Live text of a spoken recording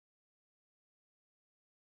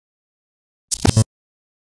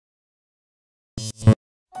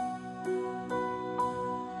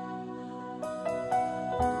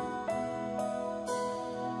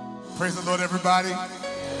Praise the Lord, everybody.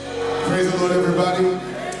 Praise the Lord, everybody.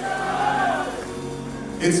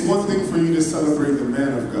 It's one thing for you to celebrate the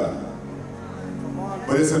man of God,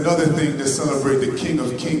 but it's another thing to celebrate the King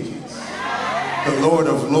of Kings, the Lord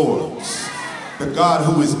of Lords, the God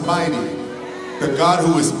who is mighty, the God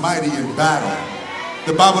who is mighty in battle.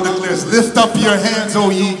 The Bible declares, lift up your hands, O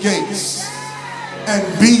ye gates, and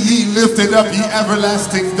be ye lifted up, ye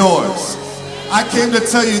everlasting doors. I came to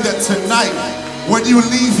tell you that tonight, when you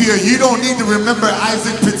leave here, you don't need to remember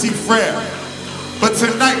Isaac Petit Frere. But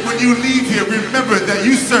tonight, when you leave here, remember that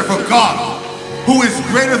you serve a God who is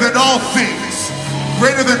greater than all things,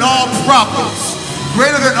 greater than all problems,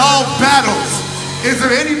 greater than all battles. Is there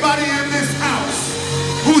anybody in this house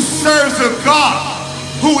who serves a God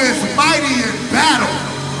who is mighty in battle?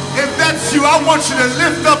 If that's you, I want you to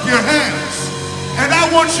lift up your hands, and I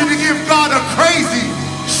want you to give God a crazy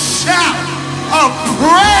shout of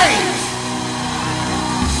praise.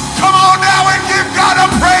 Come on now and give God a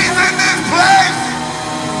praise in this place.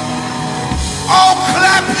 Oh,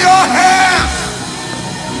 clap your hands,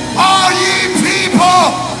 all ye people,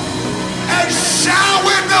 and shout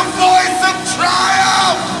with the voice of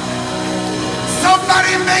triumph.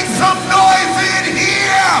 Somebody make some noise in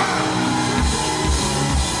here.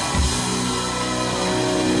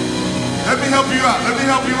 Let me help you out. Let me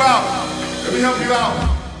help you out. Let me help you out.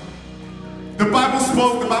 The Bible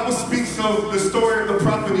speaks of the story of the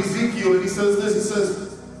prophet Ezekiel, and he says this, he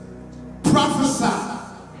says, prophesy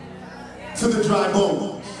to the dry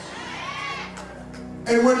bones.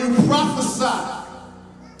 And when you prophesy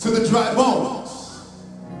to the dry bones,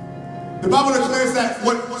 the Bible declares that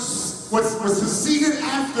what succeeded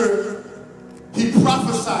after he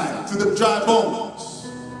prophesied to the dry bones,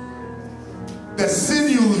 that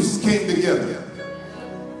sinews came together,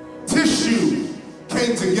 tissue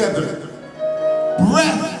came together,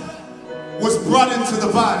 breath was brought into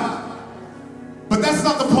the body. But that's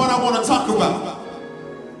not the part I want to talk about.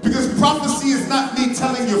 Because prophecy is not me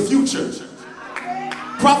telling your future.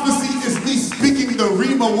 Prophecy is me speaking the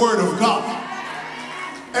Rhema word of God.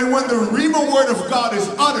 And when the Rhema word of God is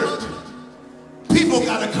uttered, people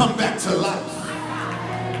got to come back to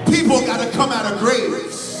life. People got to come out of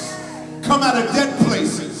graves, come out of dead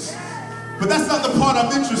places. But that's not the part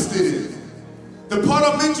I'm interested in. The part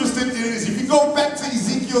I'm interested in is, if you go back to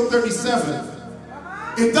Ezekiel 37,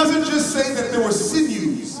 it doesn't just say that there were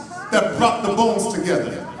sinews that brought the bones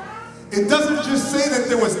together. It doesn't just say that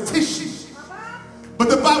there was tissue. But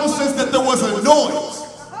the Bible says that there was a noise.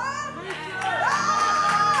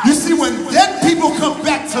 You see, when dead people come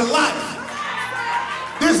back to life,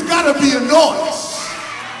 there's got to be a noise.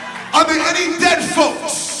 Are there any dead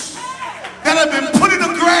folks that have been put in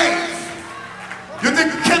a grave? You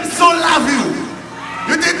think Kenso love you?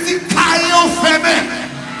 You think Kayo feme?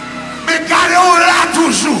 Me gade ou la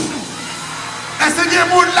toujou. Est-ce que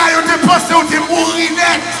moun la yo te pense ou te mouri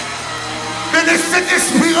net? Mais le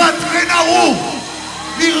Saint-Esprit rentre dans vous,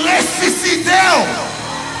 il ressuscite.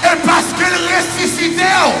 Et parce qu'il ressuscite,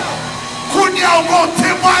 qu'on y a un bon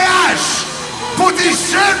témoignage pour dire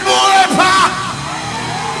je ne mourrai pas,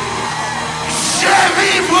 je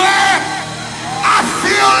vivrai. I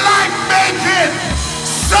feel like making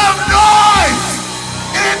some noise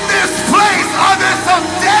in this place. Are there some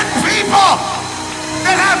dead people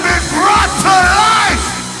that have been brought to life?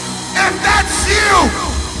 If that's you,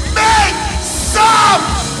 make some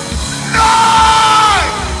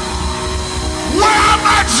noise. Where are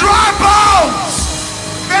my dry bones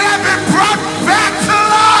that have been brought back to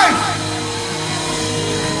life?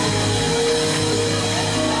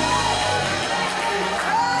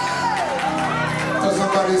 Tell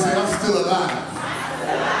somebody, say, I'm still alive.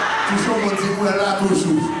 Toujours mon dit, vous là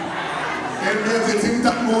toujours. Et bien, c'est une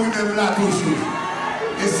tape mourir même là toujours.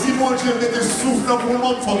 Et si mon Dieu met des souffles dans mon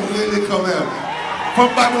monde, il faut me l'aider quand même. Faut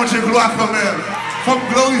pas mon Dieu gloire quand même. Faut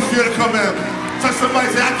me glorifier quand même. Tell somebody,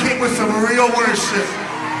 say, I came with some real worship.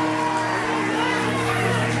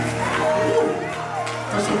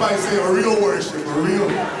 Tell somebody, say, a real worship, a real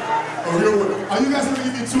worship. Are you guys going to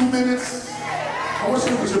give me 2 minutes? I want you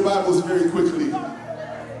to look at your Bibles very quickly.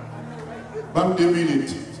 Bam 2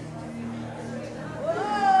 minutes.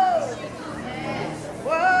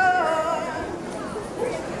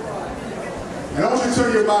 And I want you to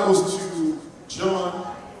turn your Bibles to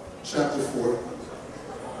John chapter 4.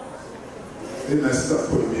 They messed up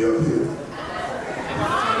putting me up here.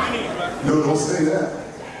 No, don't say that.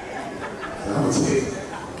 I'm going to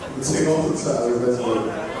take all the time. That's what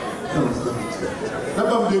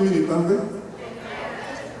Now, 2 minutes, Bam.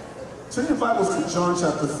 Turn your Bibles to John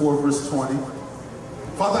chapter 4, verse 20.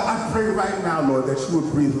 Father, I pray right now, Lord, that you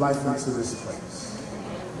would breathe life into this place.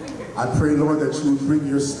 I pray, Lord, that you would bring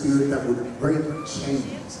your spirit that would break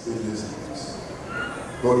chains in this place.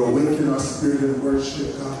 Lord, awaken our spirit in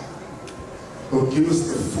worship, God. Lord, give us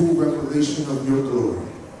the full revelation of your glory,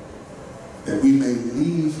 that we may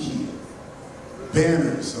leave here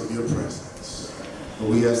banners of your presence.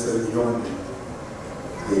 Lord, we ask that in your name.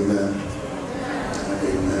 Amen.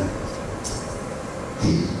 Amen.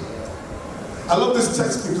 I love this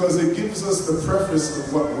text because it gives us the preface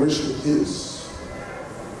of what worship is.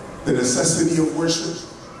 The necessity of worship,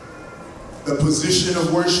 the position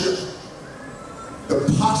of worship, the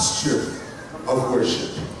posture of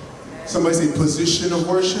worship. Somebody say position of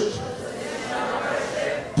worship,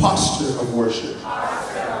 posture of worship.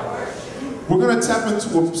 We're going to tap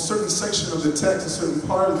into a certain section of the text, a certain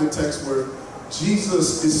part of the text where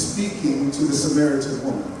Jesus is speaking to the Samaritan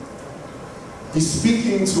woman. He's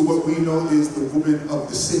speaking to what we know is the woman of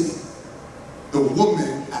the city, the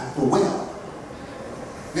woman at the well.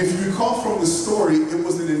 And if you recall from the story, it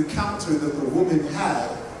was an encounter that the woman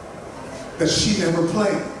had that she never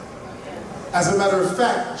planned. As a matter of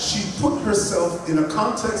fact, she put herself in a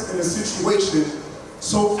context, in a situation,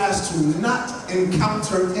 so as to not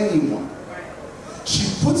encounter anyone. She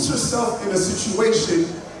puts herself in a situation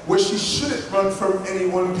where she shouldn't run from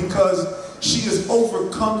anyone because she is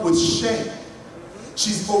overcome with shame.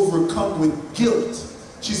 She's overcome with guilt.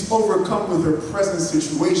 She's overcome with her present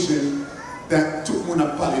situation that took one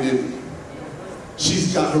up.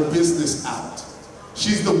 She's got her business out.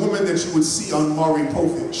 She's the woman that you would see on Maury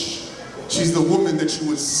Povich. She's the woman that you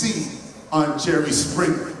would see on Jerry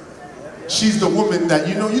Springer. She's the woman that,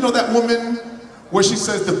 you know that woman where she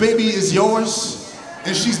says the baby is yours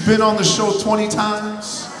and she's been on the show 20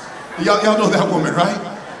 times? Y'all know that woman, right?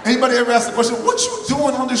 Anybody ever ask the question, what you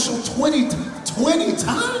doing on this show 20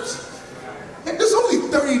 times? And there's only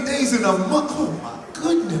 30 days in a month. Oh my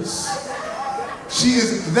goodness. She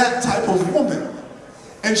is that type of woman.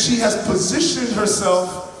 And she has positioned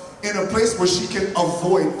herself in a place where she can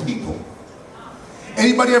avoid people.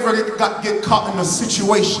 Anybody ever get caught in a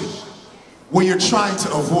situation where you're trying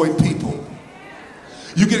to avoid people?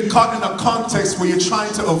 You get caught in a context where you're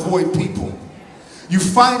trying to avoid people. You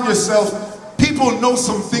find yourself, people know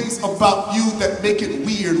some things about you that make it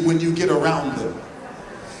weird when you get around them.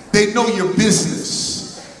 They know your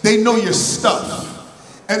business. They know your stuff.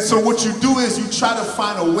 And so what you do is you try to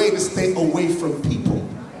find a way to stay away from people.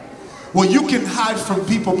 Well, you can hide from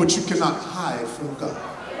people, but you cannot hide from God.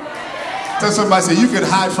 Tell somebody, say, you can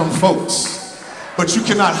hide from folks, but you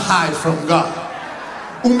cannot hide from God.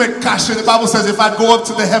 The Bible says, if I go up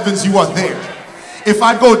to the heavens, you are there. If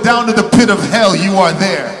I go down to the pit of hell, you are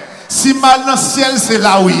there. Si mal dans ciel, c'est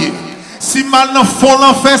là où il est. Si mal dans fond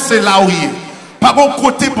l'enfer, c'est là où il est. Pas bon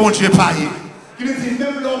côté, bon Dieu, pas y est.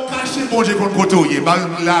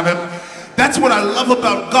 That's what I love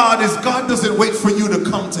about God, is God doesn't wait for you to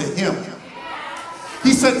come to him.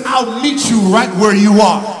 He said, I'll meet you right where you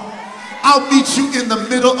are. I'll meet you in the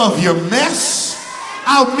middle of your mess.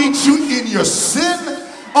 I'll meet you in your sin.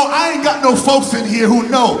 Oh, I ain't got no folks in here who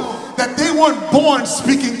know that they weren't born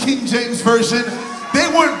speaking King James Version. They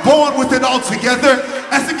weren't born with it all together.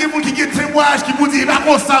 Est-ce que quelqu'un qui a témoignage qui vous dit, va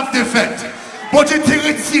qu'on s'en défaite. Bon Dieu te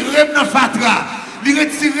retire dans fatra. Li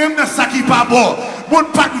retire dans ça qui pas bon. Mon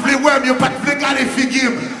pas vle ouais, mais pas vle garder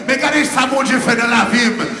figure. Mais regardez ça mon Dieu fait dans la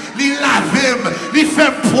vie. Li lave, li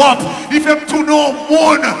fait propre, li fait tout non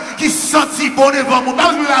monde qui senti bon devant moi.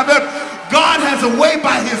 God has a way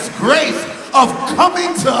by his grace of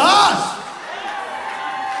coming to us.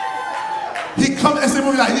 He comes and says,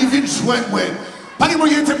 like, il vient joindre moi. Pas que moi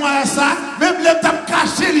y témoigne ça, même les tap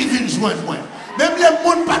caché, il vient joindre moi. Même les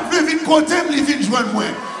monde pas veut venir côté, il vient joindre moi.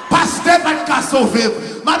 Pasteur va te sauver.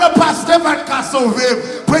 Madame pasteur va te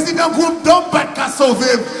sauver. Président groupe d'hommes va te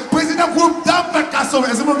sauver. Président groupe d'hommes va te sauver.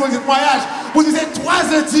 C'est mon témoignage. Vous disiez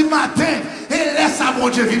 3h du matin. Et laisse à mon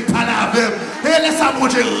Dieu venir parler avec. Et laisse à mon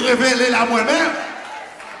Dieu révéler la moi-même.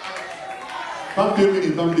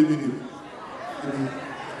 22 minutes.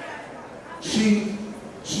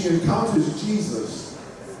 She encounters Jesus,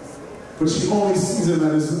 but she only sees him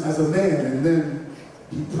as a man, and then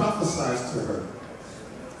he prophesies to her.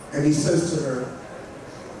 And he says to her,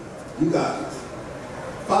 you got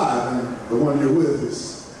 5, and the one you're with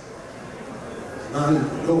is not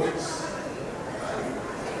even yours.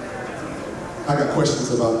 I got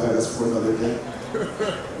questions about that. That's for another day.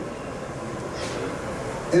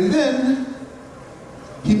 And then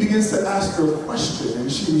he begins to ask her a question,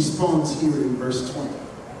 and she responds here in verse 20.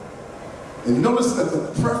 And notice that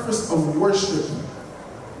the preface of worship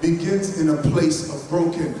begins in a place of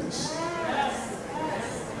brokenness.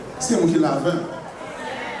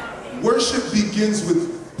 Worship begins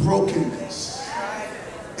with brokenness.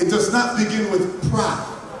 It does not begin with pride.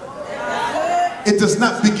 It does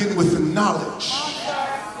not begin with knowledge.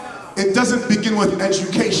 It doesn't begin with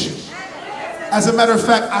education. As a matter of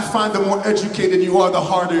fact, I find the more educated you are, the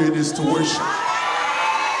harder it is to worship.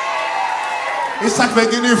 Et ça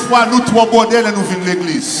fait une fois nous trois bordel et nous venons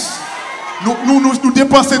l'église. Nous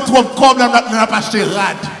dépensons trop de comme nous n'avons pas acheté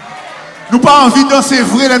rad. Nous pas envie de danser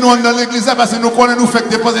vrai nous dans l'église parce que nous connaissons nous fait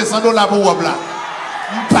dépenser $100 pour robe là.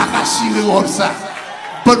 Pas cacher robe ça.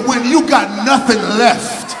 But when you got nothing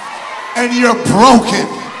left and you're broken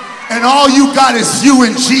and all you got is you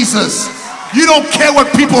and Jesus, you don't care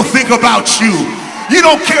what people think about you. You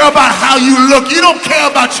don't care about how you look. You don't care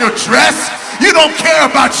about your dress. You don't care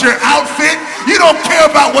about your outfit. You don't care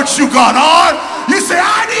about what you got on. You say,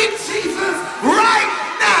 I need Jesus right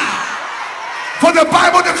now. For the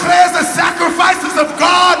Bible declares the sacrifices of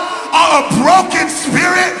God are a broken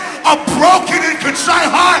spirit, a broken and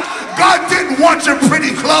contrite heart. God didn't want your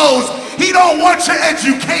pretty clothes. He don't want your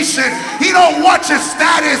education. He don't want your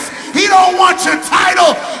status. He don't want your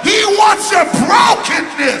title. He wants your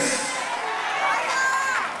brokenness.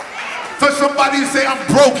 For somebody to say, I'm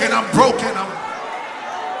broken, I'm broken, I'm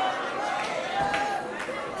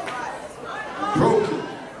broken.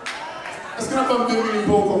 Est-ce qu'on a pas 2 minutes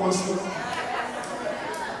pour commencer?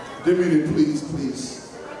 2 minutes, please,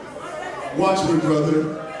 please. Watch me,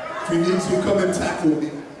 brother. If you need to, come and tackle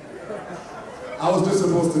me. I was just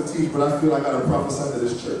supposed to teach, but I feel like I gotta prophesy to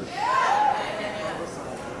this church.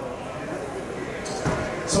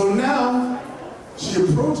 So now, she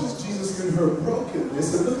approaches Jesus in her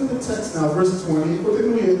brokenness. And look at the text now, verse 20.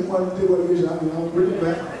 I'll bring it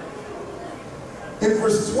back. In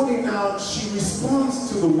verse 20 now, she responds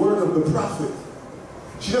to the word of the prophet.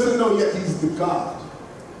 She doesn't know yet he's the God.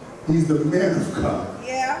 He's the man of God.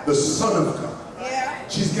 Yeah. The Son of God. Yeah.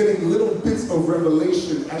 She's getting little bits of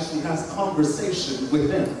revelation as she has conversation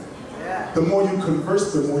with him. Yeah. The more you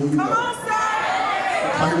converse, the more you know.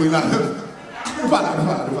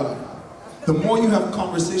 The more you have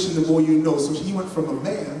conversation, the more you know. So he went from a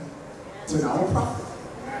man to now a prophet.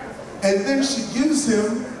 And then she gives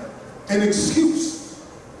him an excuse.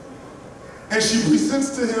 And she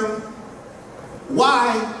presents to him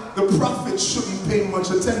why the prophet shouldn't pay much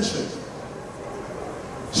attention.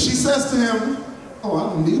 She says to him, oh, I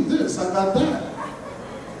don't need this, I got that.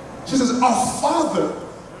 She says, our father,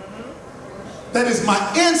 that is my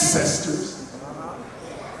ancestors,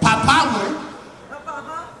 Papa,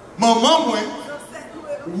 Mama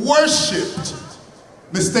worshipped.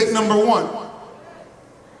 Mistake number 1.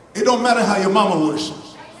 It don't matter how your mama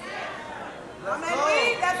worships.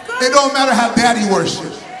 It don't matter how daddy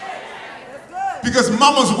worships. Because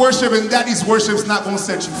mama's worship and daddy's worship is not going to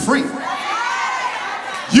set you free.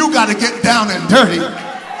 You got to get down and dirty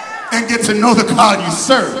and get to know the God you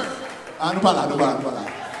serve.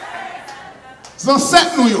 So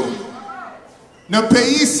set nous dans le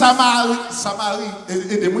pays Samarie,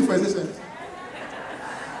 aidez-moi frère, c'est ça.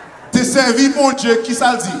 T'es servi mon Dieu, qui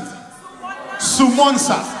ça dit? Sous mon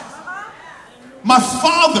ça. My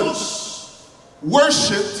fathers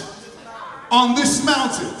worshipped on this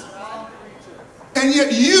mountain. And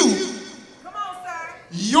yet you,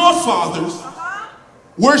 your fathers,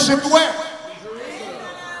 worshipped where?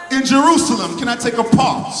 In Jerusalem. Can I take a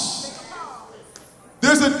pause?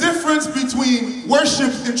 There's a difference between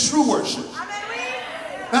worship and true worship.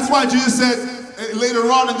 That's why Jesus said later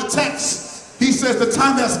on in the text, he says the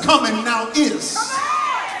time has come and now is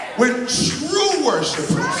when true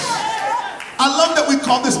worshipers. I love that we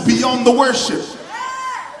call this beyond the worship.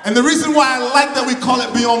 And the reason why I like that we call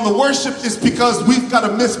it beyond the worship is because we've got a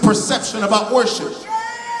misperception about worship.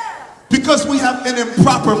 Because we have an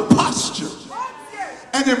improper posture,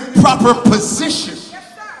 an improper position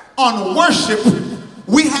on worship,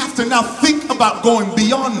 we have to now think about going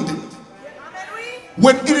beyond it.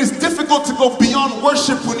 When it is difficult to go beyond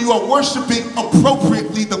worship when you are worshiping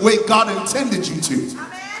appropriately the way God intended you to.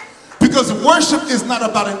 Because worship is not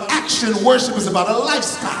about an action, worship is about a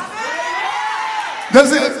lifestyle.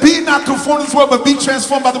 Does it be not conformed to this world, but be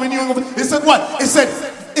transformed by the renewing of it? It said what? It said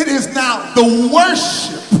it is now the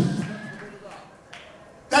worship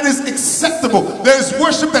that is acceptable. There is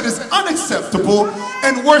worship that is unacceptable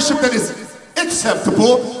and worship that is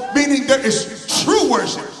acceptable, meaning there is true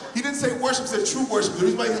worship. He didn't say worship, he said true worship. The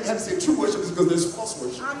reason why he had to say true worship is because there's false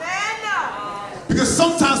worship. Amen. Because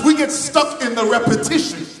sometimes we get stuck in the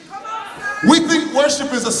repetition. We think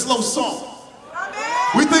worship is a slow song.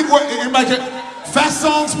 We think fast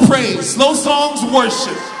songs, praise. Slow songs,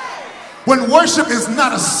 worship. When worship is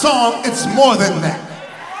not a song, it's more than that.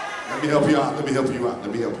 Let me help you out. Let me help you out.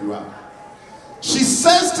 Let me help you out. She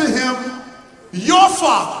says to him, your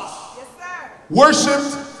father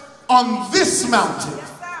worshipped on this mountain.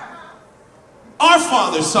 Our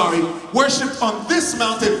fathers, worshipped on this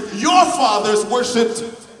mountain. Your fathers worshipped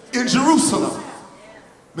in Jerusalem.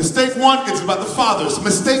 Mistake one, it's about the fathers.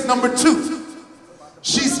 Mistake number two,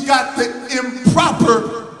 she's got the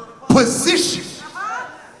improper position.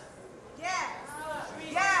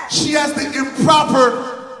 She has the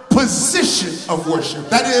improper position of worship.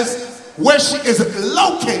 That is where she is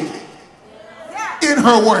located in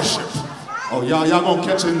her worship. Oh, y'all gonna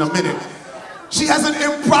catch it in a minute. She has an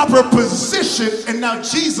improper position, and now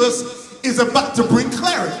Jesus is about to bring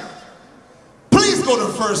clarity. Please go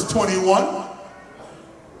to verse 21.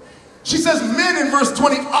 She says men in verse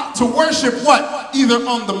 20 ought to worship what? Either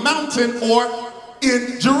on the mountain or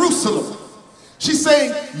in Jerusalem. She's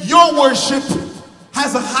saying your worship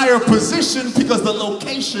has a higher position because the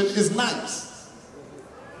location is nice.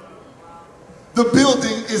 The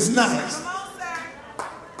building is nice. Come on, sir.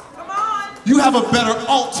 Come on. You have a better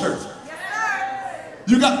altar. Yes, sir.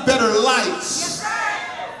 You got better lights. Yes,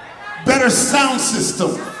 sir. Better sound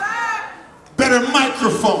system. Yes, sir. Better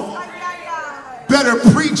microphone. Better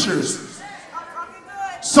preachers. I'm talking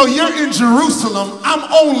good. So you're in Jerusalem. I'm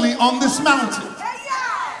only on this mountain.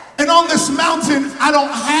 And on this mountain, I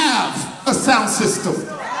don't have a sound system.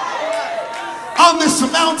 On this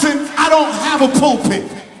mountain, I don't have a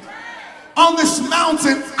pulpit. On this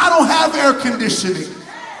mountain, I don't have air conditioning.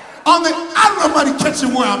 I don't know if anybody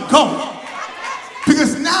catching where I'm going.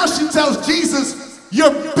 Because now she tells Jesus,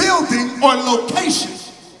 your building or location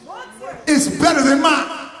is better than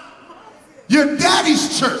mine. Your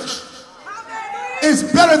daddy's church is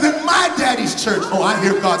better than my daddy's church. Oh, I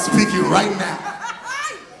hear God speaking right now.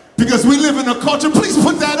 Because we live in a culture. Please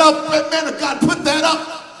put that up. Man of God, put that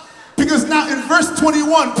up. Because now in verse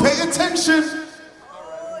 21, pay attention.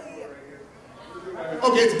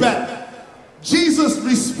 Okay, it's back. Jesus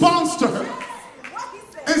responds to her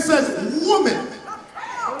and says, woman,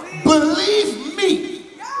 believe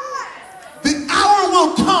me, the hour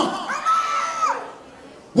will come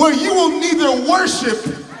where you will neither worship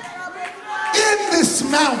in this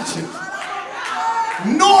mountain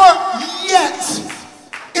nor yet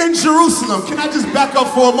in Jerusalem. Can I just back up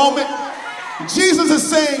for a moment? Jesus is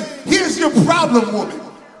saying, here's your problem, woman.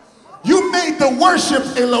 You made the worship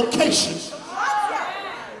a location.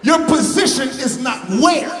 Your position is not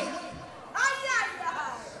where.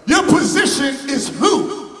 Your position is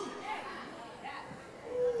who.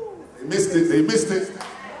 They missed it, they missed it.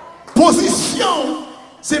 Position,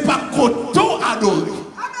 c'est pas koto adoré.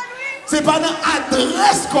 C'est pas dans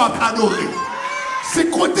adresse qu'on adoré. C'est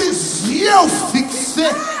côté yeux fixé.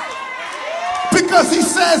 Because he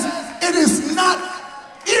says it is not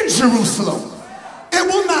in Jerusalem. It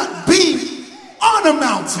will not be on a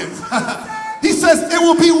mountain. He says it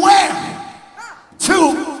will be where?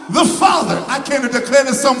 To the Father. I came to declare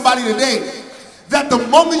to somebody today that the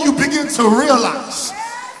moment you begin to realize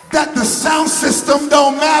that the sound system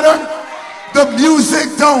don't matter, the music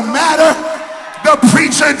don't matter, the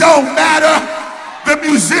preacher don't matter, the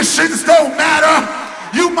musicians don't matter.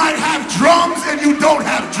 You might have drums and you don't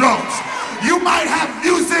have drums. You might have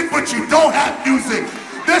music but you don't have music.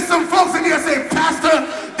 There's some folks in here saying, Pastor,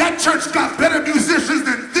 that church got better musicians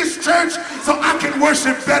than this church, so I can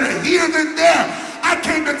worship better here than there. I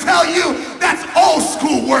came to tell you that's old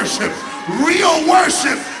school worship. Real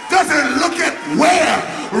worship doesn't look at where.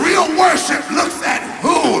 Real worship looks at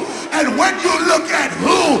who. And when you look at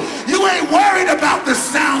who, you ain't worried about the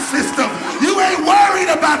sound system. You ain't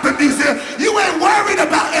worried about the music. You ain't worried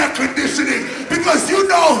about air conditioning because you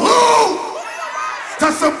know who.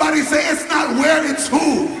 Does somebody say it's not where, it's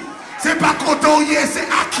who? C'est pas koto ye, c'est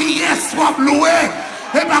à qui est soit loué.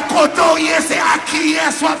 C'est pas koto ye, c'est à qui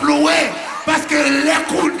est soit loué. Parce que les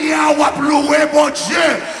kounia wap loué mon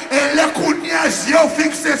Dieu. Et les kounia yeux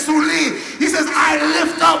fixés sous lui. He says, I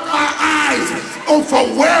lift up my eyes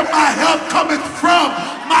from where my help cometh from.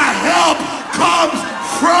 My help comes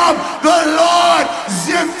from the Lord.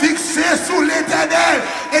 Yeux fixés sous l'Éternel.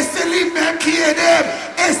 Et c'est lui-même qui aide.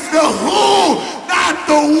 It's the who, not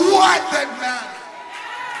the what that matters.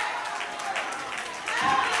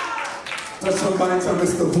 Tell somebody, tell me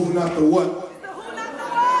it's the who, not the what.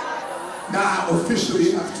 Now I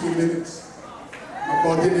officially have 2 minutes. I'm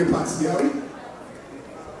going to get impartiality.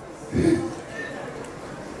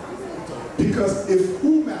 Because if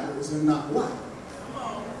who matters and not what,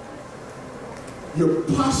 your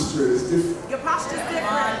posture is different. Your posture is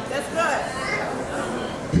different. That's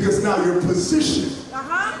good. Because now your position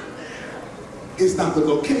is not the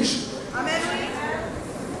location. Amen.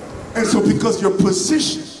 And so because your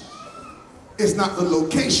position is not the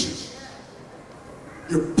location,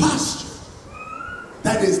 your posture,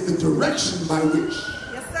 that is the direction by which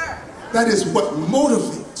that is what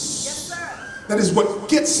motivates. Yes, sir. That is what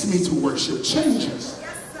gets me to worship. Changes.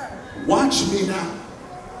 Yes, sir. Watch me now.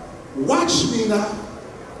 Watch me now.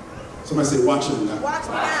 Somebody say, watch me now. Watch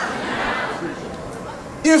me now.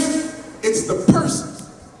 If it's the person,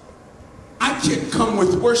 I can't come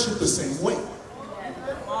with worship the same way.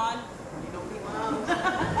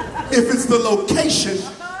 If it's the location,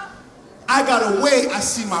 I got a way I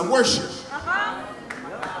see my worship.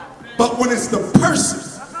 But when it's the person,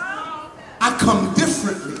 I come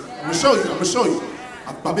differently. I'm going to show you. I'm going to show you.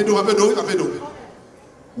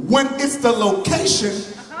 When it's the location,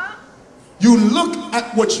 you look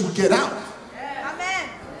at what you get out. Amen.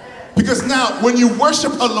 Because now, when you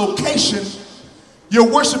worship a location, you're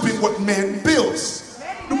worshiping what man builds.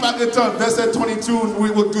 Verse 22, we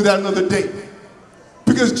will do that another day.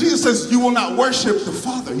 Because Jesus says, you will not worship the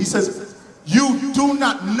Father. He says, you do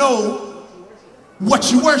not know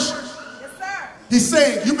what you worship. Yes, sir. He's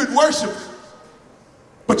saying, you've been worshiping,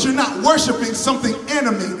 but you're not worshiping something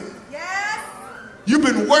animated. Yes. You've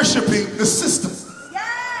been worshiping the system.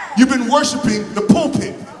 Yes. You've been worshiping the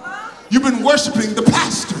pulpit. You've been worshiping the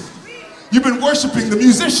pastor. You've been worshiping the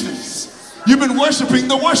musicians. You've been worshiping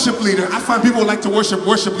the worship leader. I find people like to worship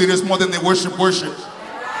worship leaders more than they worship worship.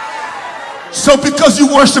 So because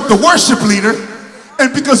you worship the worship leader,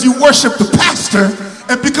 and because you worship the pastor,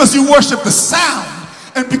 and because you worship the sound,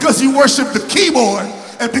 and because you worship the keyboard,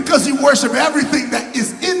 and because you worship everything that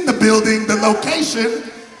is in the building, the location,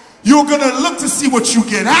 you're going to look to see what you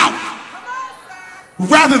get out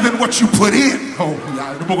rather than what you put in.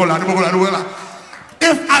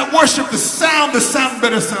 If I worship the sound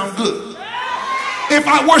better sound good. If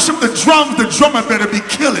I worship the drummer better be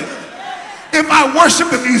killing. If I worship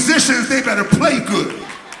the musicians, they better play good.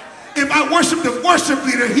 If I worship the worship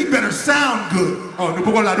leader, he better sound good. Oh,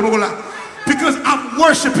 because I'm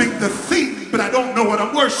worshiping the thing, but I don't know what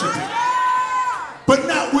I'm worshiping. But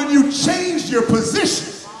now when you change your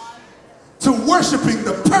position to worshiping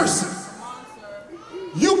the person,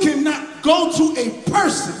 you cannot go to a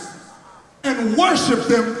person and worship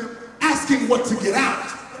them asking what to get out.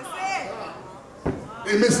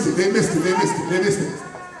 They missed it, they missed it, they missed it, they missed it.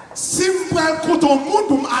 Simple koto moun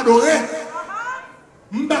pou m'adore.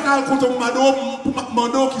 M'bakal koto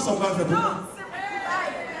m'mando ki sa pral fè pou mwen.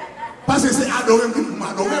 Parce que c'est adoré pou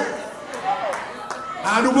m'adore.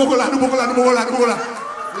 Nou bokola.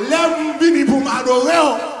 Lè m'vini pou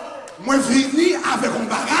m'adore, mwen vini avèk un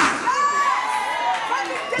bagay.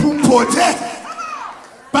 Pou m'pote.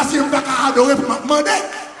 Parce que m'bakal adore pou m'mande.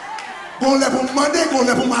 Gon lè pou m'mande, gon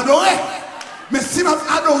lè pou m'adore. Mais si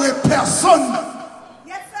m'adore personne,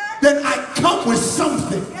 then I come with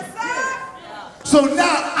something. Yes, sir. So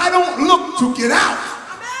now I don't look to get out.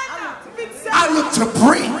 I look to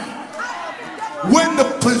bring. When the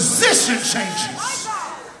position changes,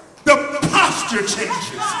 the posture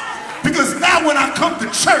changes. Because now when I come to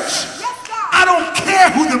church, I don't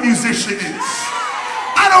care who the musician is.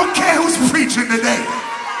 I don't care who's preaching today.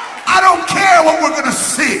 I don't care what we're going to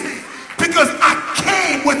sing. Because I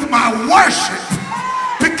came with my worship.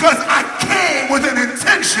 Because I came with an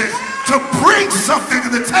intention to bring something to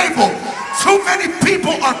the table. Too many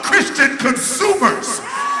people are Christian consumers.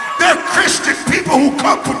 They're Christian people who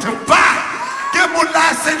come to buy. Get mon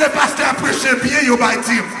la say le pasteur a prêché bien yo bay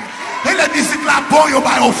tim. Et le disciple la bon yo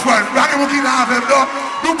bay offrande. Rage mon ki la avec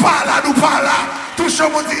nous parla. Touche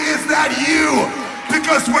mon dit, is that you?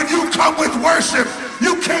 Because when you come with worship,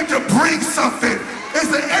 you came to bring something. Is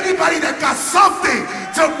there anybody that got something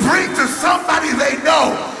to bring to somebody they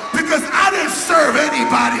know? Because I didn't serve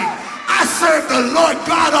anybody. I serve the Lord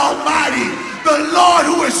God Almighty, the Lord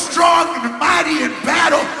who is strong and mighty in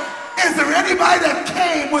battle. Is there anybody that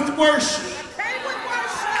came with worship?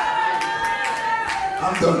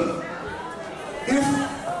 I'm done. If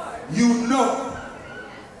you know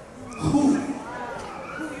who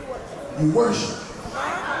you worship,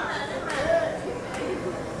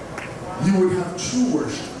 you would have true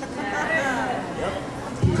worship.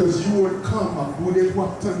 Because you would come up with a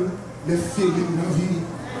weapon, the feeling of you.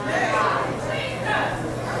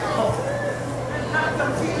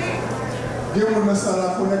 You want to say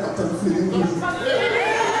that connect up to the feeling of you.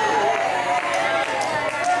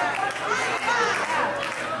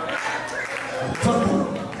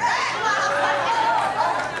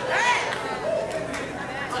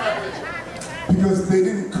 Because they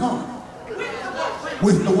didn't come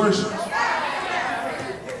with the worship.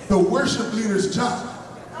 The worship leader's job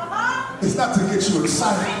is not to get you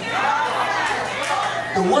excited.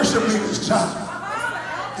 The worship leader's job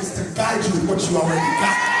is to guide you with what you already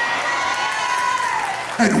got.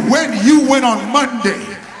 And when you went on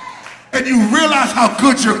Monday and you realized how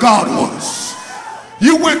good your God was,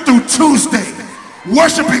 You went through Tuesday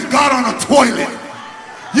worshiping God on a toilet.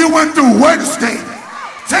 You went through Wednesday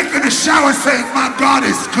taking a shower saying, my God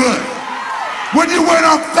is good. When you went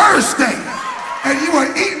on Thursday and you were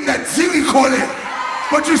eating that chili con leche,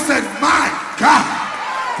 but you said, my God,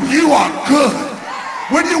 you are good.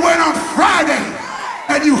 When you went on Friday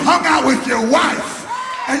and you hung out with your wife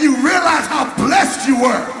and you realized how blessed you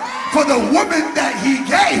were for the woman that he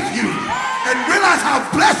gave you, and realized how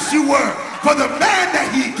blessed you were for the man that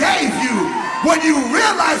he gave you, when you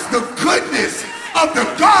realize the goodness of the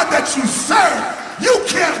God that you serve, you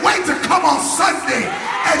can't wait to come on Sunday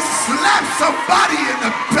and slap somebody in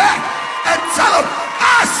the back and tell them,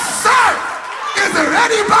 I serve. Is there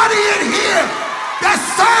anybody in here that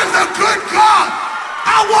serves a good God?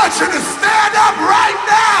 I want you to stand up right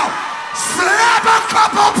now, slap a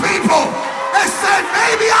couple people and say,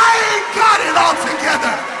 maybe I ain't got it all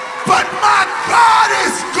together, but my God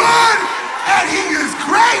is good and he is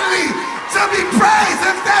greatly to be praised.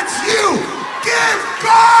 If that's you, give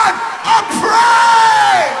God